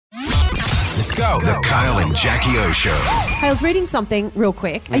Let's go. The Kyle and Jackie O Show. Hey, I was reading something real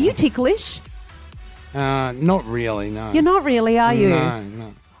quick. Are you ticklish? Not really, no. You're not really, are you?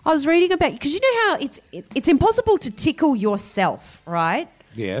 No. I was reading about, because you know how it's impossible to tickle yourself, right?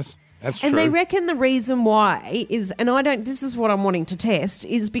 Yes, that's And true. they reckon the reason why is, and this is what I'm wanting to test,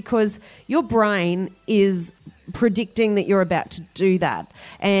 is because your brain is predicting that you're about to do that.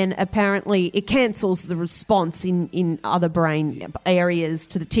 And apparently it cancels the response in other brain areas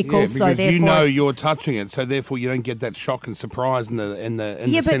to the tickle. Yeah, so because therefore you know it's- you're touching it, so therefore you don't get that shock and surprise and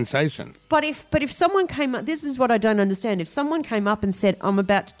the sensation. But if someone came up, this is what I don't understand. If someone came up and said, I'm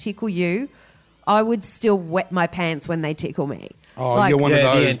about to tickle you, I would still wet my pants when they tickle me. Oh, you're one of The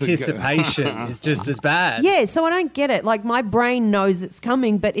those. anticipation is just as bad. Yeah, so I don't get it. Like, my brain knows it's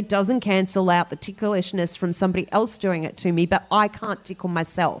coming, but it doesn't cancel out the ticklishness from somebody else doing it to me, but I can't tickle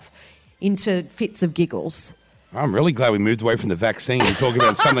myself into fits of giggles. I'm really glad we moved away from the vaccine and talk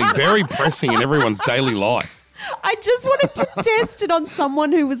about something very pressing in everyone's daily life. I just wanted to test it on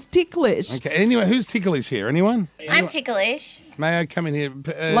someone who was ticklish. Okay, anyway, who's ticklish here? Anyone? I'm ticklish. May I come in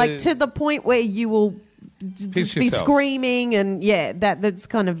here? Like, to the point where you will just be yourself. screaming and, yeah, that's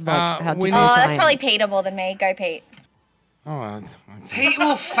kind of like how when ticklish you- Oh, I that's am. probably Pete more than me. Go, Pete. Oh, Pete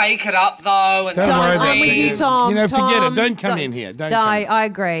will fake it up though. And Don't worry about I'm with it. you, Tom. You know, forget Tom, it. Don't come in here. Don't No, come. I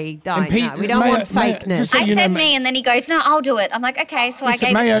agree. Don't. And Pete, No, we don't may I- want may I- fakeness. just so I you know, said me, and then he goes, no, I'll do it. I'm like, okay, so I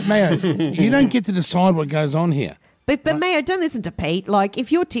Listen, gave Mayo, you don't get to decide what goes on here. But Mayo, don't listen to Pete. Like,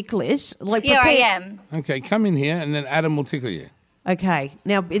 if you're ticklish, like Yeah, I prepare- am. Okay, come in here and then Adam will tickle you. Okay,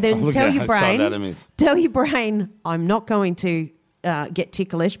 now then Look tell how your excited brain. Adam is. Tell your brain, I'm not going to get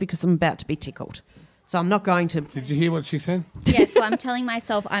ticklish because I'm about to be tickled. So I'm not going to. Did you hear what she said? Yeah, so I'm telling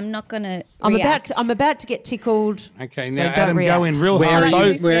myself I'm not going to I'm react. about to get tickled. Okay, so now don't Adam, react. go in real Where hard. are,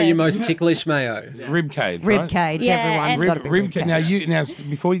 Both where are you most ticklish, Mayo? rib cage, Rib right? cage. Yeah, Everyone's and- got to be rib cage. Now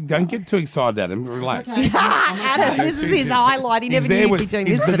before you don't get too excited, Adam, relax. Adam, this is his highlight. He never knew he'd be doing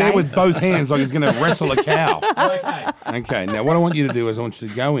this he's today. there with both hands like he's going to wrestle a cow. Okay, now what I want you to do is I want you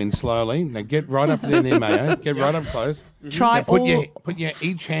to go in slowly. Now get right up there near Mayo. Get right up close. Try Now put all, your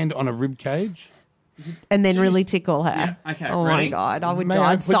each hand on a rib cage. and then really tickle her. Yeah, okay, Oh my ready? God, I would May I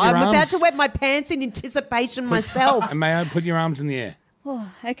die. put So your I'm about arms- to wet my pants in anticipation myself. And Mayo, put your arms in the air.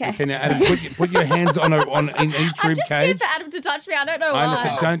 Oh, okay. Okay, now Adam, put your hands on in each I'm rib just scared cage. for Adam to touch me. I don't know I why.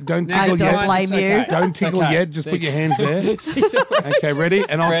 understand. Don't I tickle don't yet. blame you. Don't tickle okay. yet. Just put your hands there. Okay, ready?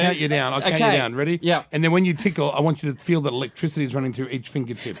 And I'll count you down. I'll count you Okay. down. Ready? Yeah. And then when you tickle, I want you to feel that electricity is running through each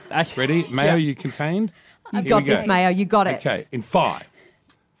fingertip. Okay. Ready? Mayo, Yeah. you contained? You Here got we go. this, Mayo. You got it. Okay, in 5,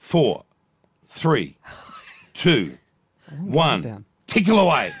 4, 3, 2, 1. Tickle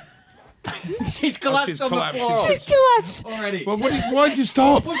away. She's collapsed she's on collapsed. the floor She's- Collapse. already. Well, why'd you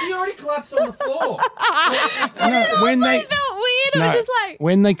stop? Well, she already collapsed on the floor. No, when they It felt weird. I was just like,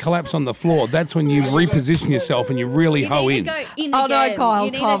 when they collapse on the floor, that's when you reposition yourself and you really you hoe need in. to go in Oh no, again. Kyle!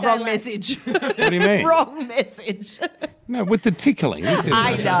 You need Kyle, to go wrong like- message. What do you mean? Wrong message. No, with the tickling. This is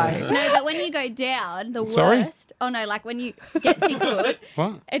I know. No, but when you go down, the Sorry? worst. Oh no, like when you get tickled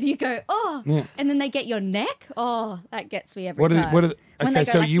What? and you go, oh, Yeah. and then they get your neck. Oh, that gets me every What time. are, When okay, they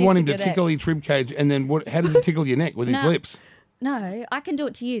go so like you this want him with to your neck. tickle each rib cage, and then what? How does he tickle your neck with his No. lips? No, I can do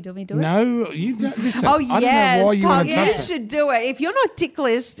it to you. Do you want me to do it? No, you don't. Listen, Oh I don't know yes, why you Kyle, want to you touch it. should do it. If you're not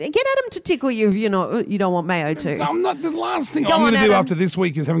ticklish, get Adam to tickle you. If you're not, you don't want Mayo to. I'm not. The last thing Go I'm on, going to do Adam. after this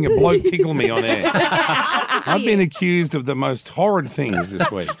week is having a bloke tickle me on air. I'll I've you. been accused of the most horrid things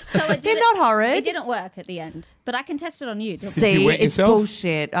this week. So it They're didn't- not horrid. It didn't work at the end, but I can test it on you. Did See, you wet it's yourself?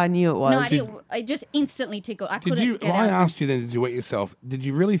 bullshit. I knew it was. No, I didn't. I just instantly tickled. I Did couldn't you? get I out. asked you then. Did you wet yourself? Did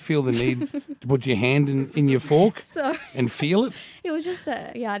you really feel the need to put your hand in your fork Sorry. and feel it? It was just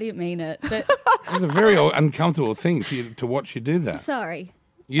a I didn't mean it, but It's a very uncomfortable thing for you to watch you do that. sorry.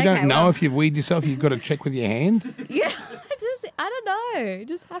 You Okay, don't know well- if you've weed yourself. You've got to check with your hand. Yeah, it's just I don't know. It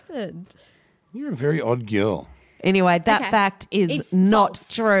just happened. You're a very odd girl. Anyway, that Okay. fact is It's not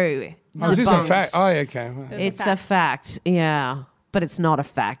false. true. Oh, is this a Debunked. fact? Oh, okay. It's a fact, yeah. But it's not a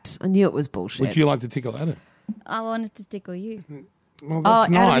fact. I knew it was bullshit. Would you like to tickle Adam? I wanted to tickle you. Well, Oh, that's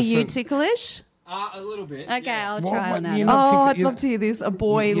Adam, are nice. you but- ticklish? A little bit. Okay, I'll What- try what- on you're Adam. not Oh, tickle- I'd love to hear this. A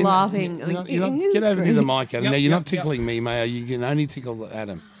boy You're not- laughing. you're not- get over near the mic, Adam. Yep, now you're not yep, yep. tickling me, Mayo. You can only tickle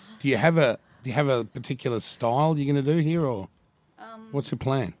Adam. Do you have a particular style you're going to do here, or what's your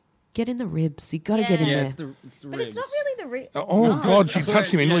plan? Get in the ribs. You got to get in Yeah, there. It's the But ribs. it's not really the Oh God, she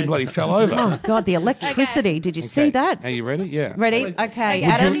touched him and nearly bloody fell over. Oh God, the electricity! Did you see that? Are you ready? Yeah. Ready? Okay, Okay.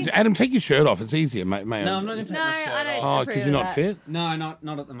 Adam. Adam, take your shirt off. It's easier, Mayo. No, I'm not going to take No, my shirt I don't. off. Oh, approve because you're of not that. fit. No,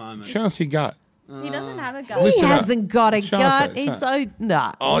 not at the moment. Show us your gut. He doesn't have a gut. He Lift it up. hasn't got a Show gut. us He's that. so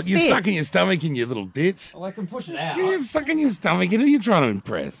nah. Oh, it's you're fair. sucking your stomach in, you little bitch. Well, I can push it out. You're sucking your stomach in. Who are you trying to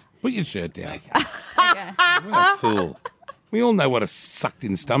impress? Put your shirt down. Okay. What a fool. We all know what a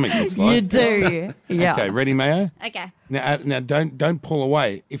sucked-in stomach looks like. You do. Yeah. Okay, ready, Mayo? Okay. Now don't pull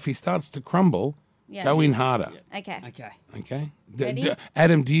away. If he starts to crumble, Yeah. go in harder. Okay. Okay. Okay. Ready?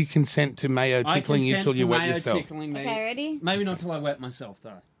 Adam, do you consent to Mayo I tickling you consent till you to wet Mayo yourself? tickling me. Okay, ready? Maybe not till I wet myself,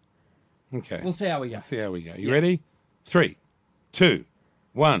 though. Okay. We'll see how we go. See how we go. You ready? 3, 2,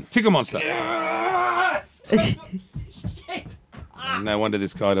 1. Tickle monster. No wonder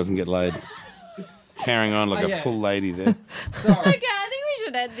this guy doesn't get laid. Carrying on like Oh, a yeah. full lady there. Okay, I think we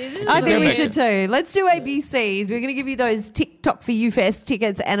should end this. This I is think we back. should too. Let's do ABCs. We're going to give you those TikTok for You Fest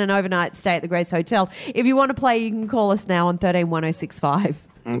tickets and an overnight stay at the Grace Hotel. If you want to play, you can call us now on 131065.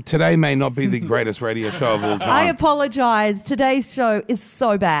 Today may not be the greatest radio show of all time. I apologise. Today's show is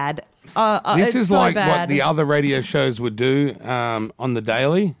so bad. This it's is so like bad. what the other radio shows would do on the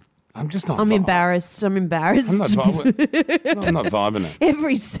daily. I'm just not. I'm embarrassed. I'm embarrassed. I'm not vibing it.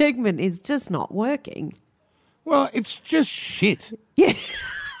 Every segment is just not working. Well, it's just shit. Yeah.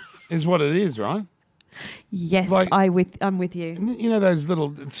 Is what it is, right? Yes, Like- I'm with you. You know those the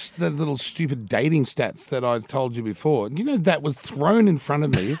little stupid dating stats that I told you before. You know that was thrown in front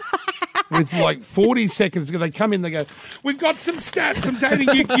of me with like 40 seconds ago. They come in, they go, "We've got some stats, some dating.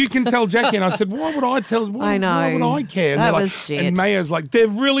 You can tell Jackie." And I said, "Why would I tell? Why, I know. Why would I care?" And That they're like, was shit. And Mayo's like, "They're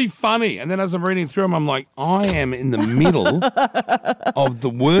really funny." And then as I'm reading through them, I'm like, I am in the middle of the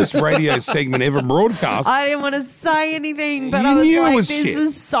worst radio segment ever broadcast. I didn't want to say anything, but You I was knew it like, was this shit.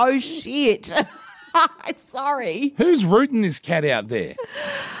 is so shit. Sorry. Who's rooting this cat out there?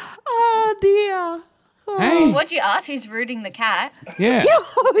 Oh, dear. Hey, What'd you ask? Who's rooting the cat? yeah.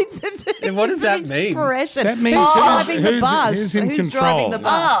 Oh, And what does it's that an mean? expression. That means who's who's- driving the who's- bus? who's in control? driving the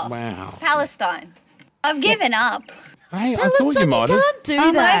bus? Oh. Wow. Palestine. I've given up. Hey, I thought you Listen, might you have. can't do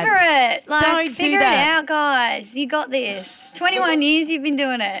I'm that. over it. Like, Don't do figure that. it out, guys. You got this. 21 years you've been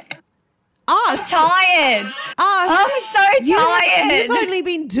doing it. Us. Tired. Us. I'm so tired. You've only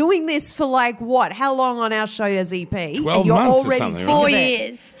been doing this for like what? How long on our show as EP? 12 and you're months or already something, sick right? of 4 it.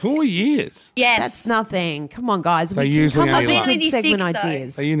 years. 4 years. Yes. That's nothing. Come on, guys. They We can usually come up only with last- good segment 26 though.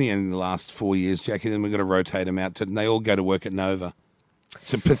 ideas. They only in the last 4 years, Jackie. Then we've got to rotate them out. And they all go to work at Nova.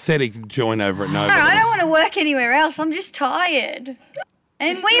 It's a pathetic join over at Nova. No, I don't want to work anywhere else. I'm just tired.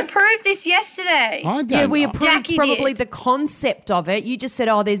 And we approved this yesterday. I don't. Yeah, we approved Jackie probably did. the concept of it. You just said,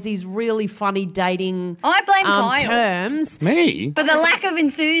 "Oh, there's these really funny dating I blame Kyle terms." Me? for the lack of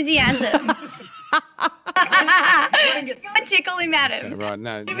enthusiasm. Go and tickle him, Adam. Right,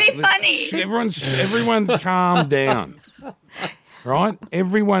 no. It'd be funny. Everyone calm down. Right?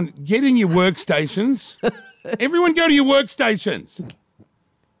 Everyone, get in your workstations. Everyone go to your workstations.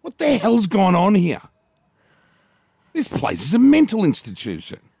 What the hell's gone on here? This place is a mental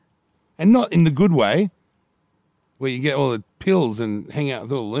institution. And not in the good way, where you get all the pills and hang out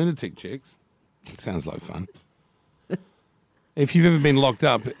with all the lunatic chicks. It sounds like fun. If you've ever been locked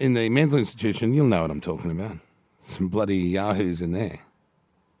up in the mental institution, you'll know what I'm talking about. Some bloody yahoos in there.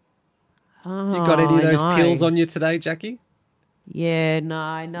 You got any of those no. pills on you today, Jackie? Yeah,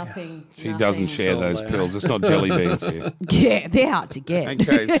 no, nothing. She nothing. doesn't share those So, pills. It's not jelly beans here. Yeah, they're hard to get.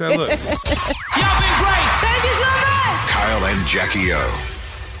 Okay, so look. Kyle and Jackie O.